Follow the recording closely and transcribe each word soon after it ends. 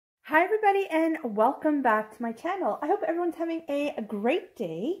Hi everybody and welcome back to my channel. I hope everyone's having a great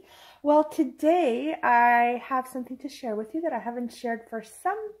day. Well, today I have something to share with you that I haven't shared for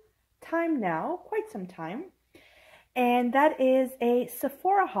some time now, quite some time. And that is a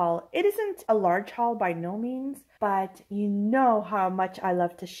Sephora haul. It isn't a large haul by no means, but you know how much I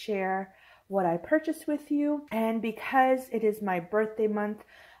love to share what I purchased with you. And because it is my birthday month,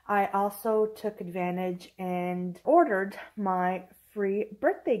 I also took advantage and ordered my free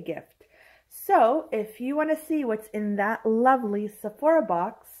birthday gift. So if you want to see what's in that lovely Sephora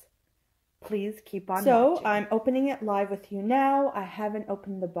box, please keep on watching. I'm opening it live with you now. I haven't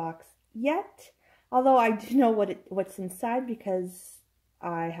opened the box yet, although I do know what's inside because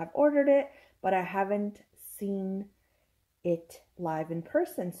I have ordered it, but I haven't seen it live in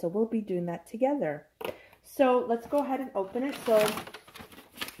person. So we'll be doing that together. So let's go ahead and open it. So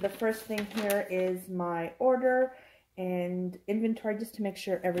the first thing here is my order and inventory, just to make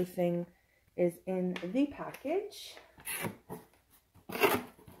sure everything is in the package.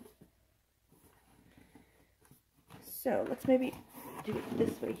 So let's maybe do it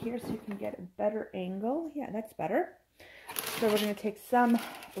this way here so you can get a better angle. Yeah, that's better. So we're going to take some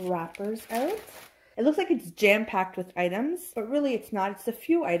wrappers out. It looks like it's jam-packed with items, but really it's not. It's a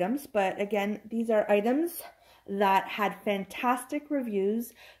few items, but again, these are items that had fantastic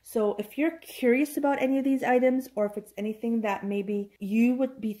reviews. So if you're curious about any of these items, or if it's anything that maybe you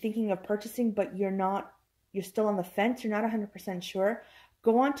would be thinking of purchasing but you're still on the fence, you're not 100% sure,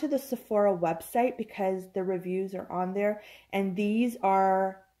 go onto the Sephora website because the reviews are on there, and these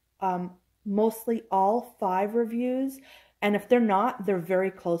are mostly all 5 reviews, and if they're not, they're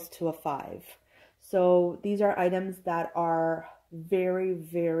very close to a 5. So these are items that are very,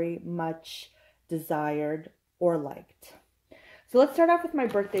 very much desired or liked. So let's start off with my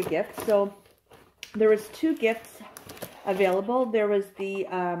birthday gift. So there was 2 gifts available. There was the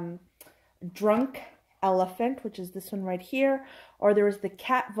Drunk Elephant, which is this one right here, or there was the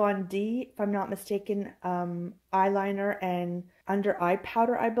Kat Von D, if I'm not mistaken, eyeliner and under eye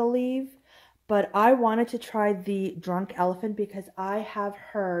powder, I believe. But I wanted to try the Drunk Elephant because I have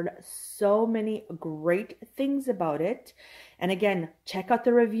heard so many great things about it. And again, check out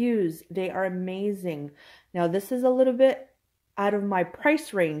the reviews. They are amazing. Now, this is a little bit out of my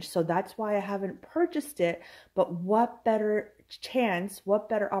price range, so that's why I haven't purchased it. But what better chance, what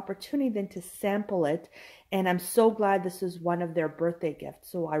better opportunity than to sample it? And I'm so glad this is one of their birthday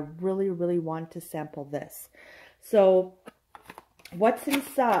gifts. So I really, really want to sample this. So what's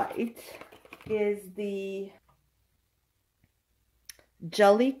inside is the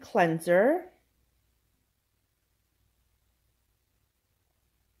Jelly Cleanser.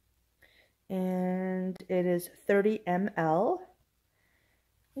 And it is 30 ml.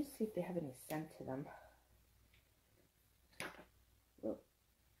 Let's see if they have any scent to them. Oh.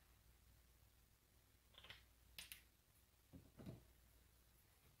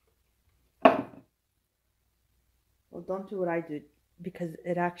 Well, don't do what I do, because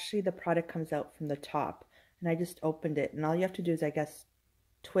it actually, the product comes out from the top. And I just opened it. And all you have to do is, I guess,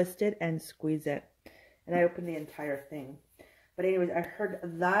 twist it and squeeze it. And I opened the entire thing. But anyways, I heard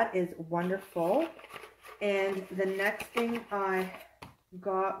that is wonderful. And the next thing I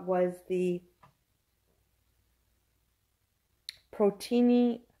got was the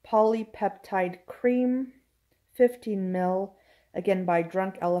Proteini Polypeptide Cream, 15 ml, again by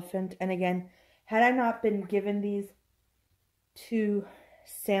Drunk Elephant. And again, had I not been given these to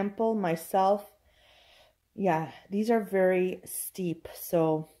sample myself, yeah, these are very steep,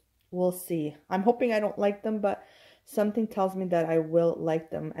 so we'll see. I'm hoping I don't like them, but something tells me that I will like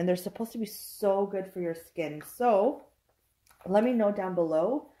them. And they're supposed to be so good for your skin. So let me know down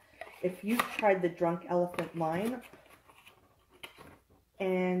below if you've tried the Drunk Elephant line.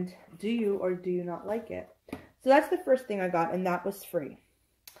 And do you or do you not like it? So that's the first thing I got, and that was free.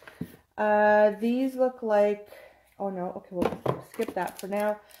 These look like, oh no, okay, we'll skip that for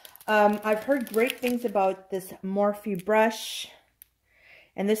now. I've heard great things about this Morphe brush.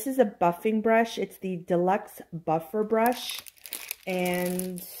 And this is a buffing brush. It's the Deluxe Buffer Brush.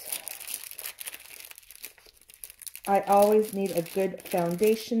 And I always need a good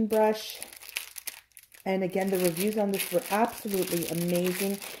foundation brush. And again, the reviews on this were absolutely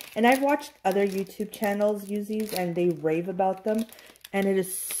amazing. And I've watched other YouTube channels use these and they rave about them. And it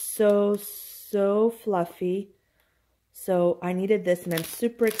is so, so fluffy. So I needed this and I'm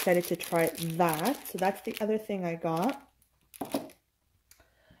super excited to try that. So that's the other thing I got.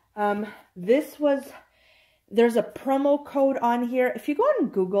 There's a promo code on here. If you go on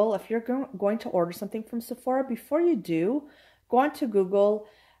Google, if you're going to order something from Sephora, before you do, go on to Google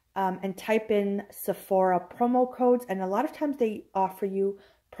and type in Sephora promo codes. And a lot of times they offer you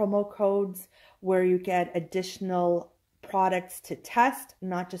promo codes where you get additional products to test,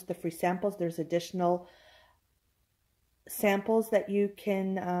 not just the free samples. There's additional samples that you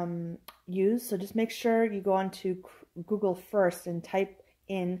can use. So just make sure you go onto Google first and type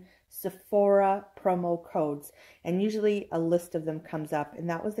in Sephora promo codes, and usually a list of them comes up, and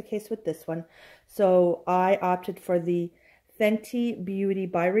that was the case with this one. So I opted for the Fenty Beauty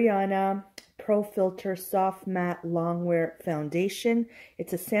by Rihanna Pro Filter Soft Matte Longwear Foundation.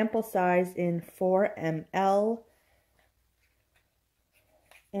 It's a sample size in 4 ml,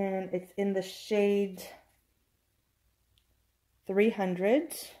 and it's in the shade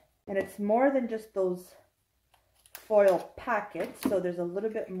 300, and it's more than just those foil packets, so there's a little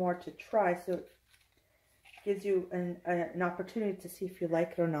bit more to try, so it gives you an opportunity to see if you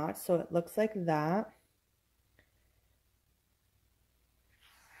like it or not. So it looks like that.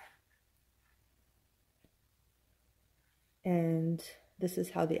 And this is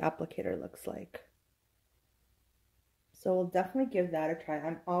how the applicator looks like. So we'll definitely give that a try.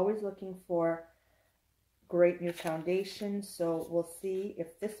 I'm always looking for great new foundation, so we'll see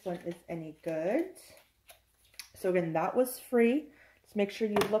if this one is any good. So again, that was free. Just make sure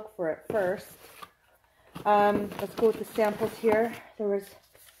you look for it first. Let's go with the samples here. There was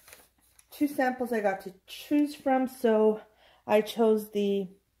 2 samples I got to choose from. So I chose the,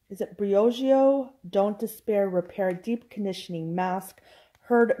 is it Briogeo Don't Despair Repair Deep Conditioning Mask.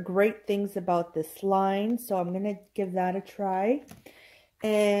 Heard great things about this line, so I'm going to give that a try.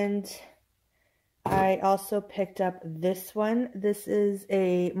 And I also picked up this one. This is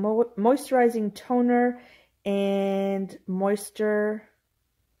a moisturizing toner and moisture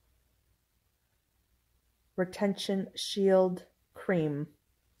retention shield cream,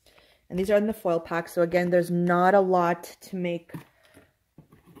 and these are in the foil pack. So again, there's not a lot to make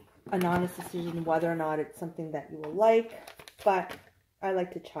an honest decision whether or not it's something that you will like, but I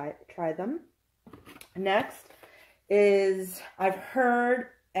like to try them. Next is, I've heard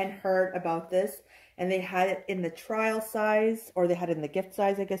about this, and they had it in the trial size, or they had it in the gift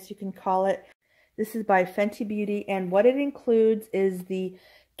size, I guess you can call it. This is by Fenty Beauty, and what it includes is the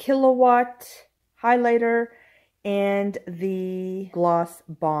Kilowatt highlighter and the gloss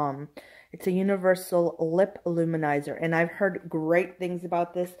bomb. It's a universal lip luminizer, and I've heard great things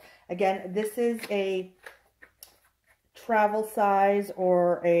about this. Again, this is a travel size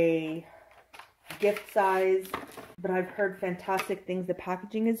or a gift size, but I've heard fantastic things. The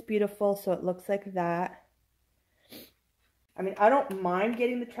packaging is beautiful, so it looks like that. I mean, I don't mind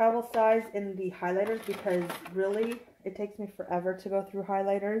getting the travel size in the highlighters because really it takes me forever to go through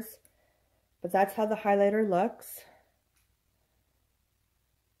highlighters. But that's how the highlighter looks.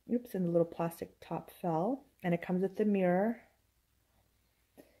 Oops, and the little plastic top fell. And it comes with the mirror.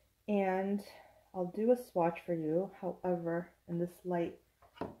 And I'll do a swatch for you. However, in this light,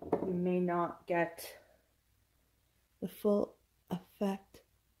 you may not get the full effect.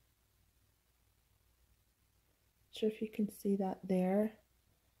 Not sure if you can see that there.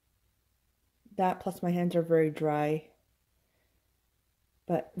 That plus my hands are very dry.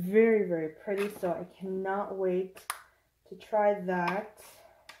 But very, very pretty. So I cannot wait to try that.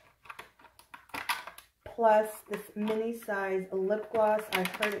 Plus this mini size lip gloss. I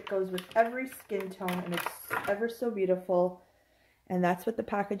heard it goes with every skin tone and it's ever so beautiful. And that's what the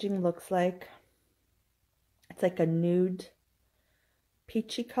packaging looks like. It's like a nude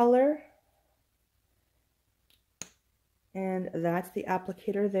peachy color. And that's the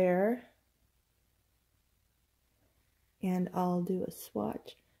applicator there. And I'll do a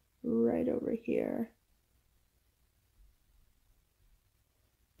swatch right over here.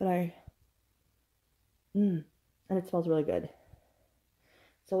 But and it smells really good.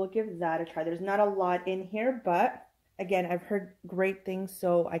 So we'll give that a try. There's not a lot in here, but again, I've heard great things,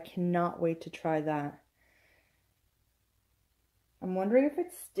 so I cannot wait to try that. I'm wondering if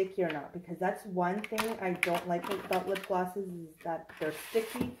it's sticky or not, because that's one thing I don't like about lip glosses is that they're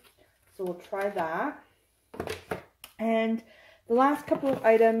sticky. So we'll try that. And the last couple of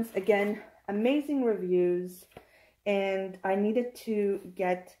items, again, amazing reviews. And I needed to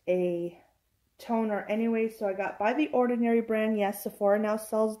get a toner anyway, so I got by the Ordinary brand. Yes, Sephora now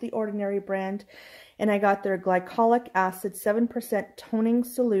sells the Ordinary brand. And I got their glycolic acid 7% toning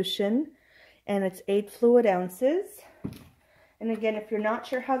solution. And it's 8 fluid ounces. And again, if you're not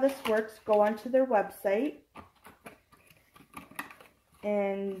sure how this works, go onto their website.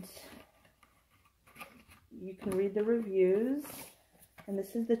 And you can read the reviews. And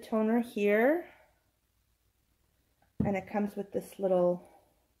this is the toner here. And it comes with this little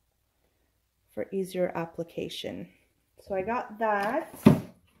for easier application. So I got that.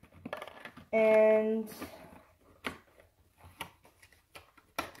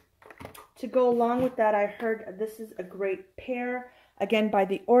 To go along with that, I heard this is a great pair. Again, by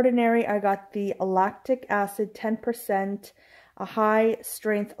The Ordinary, I got the lactic acid 10%, a high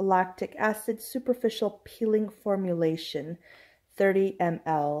strength lactic acid superficial peeling formulation, 30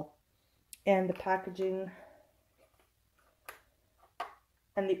 ml. And the packaging.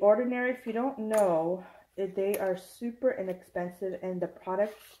 And The Ordinary, if you don't know, they are super inexpensive and the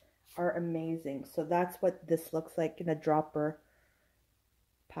products are amazing. So that's what this looks like in a dropper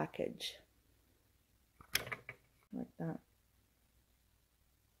package. Like that.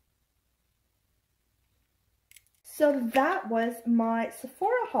 So that was my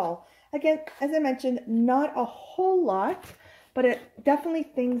Sephora haul. Again, as I mentioned, not a whole lot, but definitely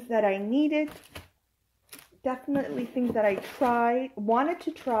things that I needed. Definitely things that I wanted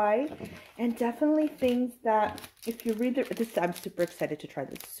to try, and definitely things that if you read this, I'm super excited to try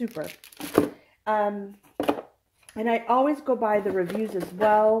this, super. And I always go by the reviews as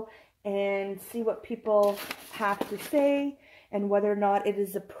well and see what people have to say and whether or not it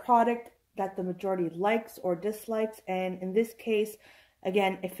is a product that the majority likes or dislikes. And in this case,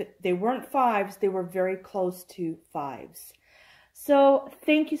 again, if they weren't 5s, they were very close to 5s. So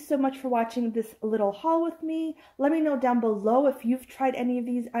thank you so much for watching this little haul with me. Let me know down below if you've tried any of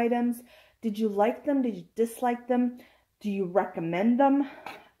these items. Did you like them? Did you dislike them? Do you recommend them?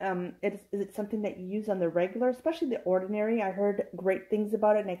 Is it something that you use on the regular, especially The Ordinary? I heard great things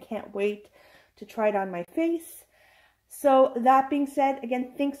about it and I can't wait to try it on my face. So that being said,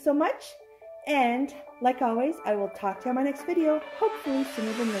 again, thanks so much. And like always, I will talk to you on my next video, hopefully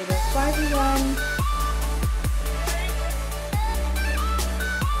sooner than later. Bye everyone.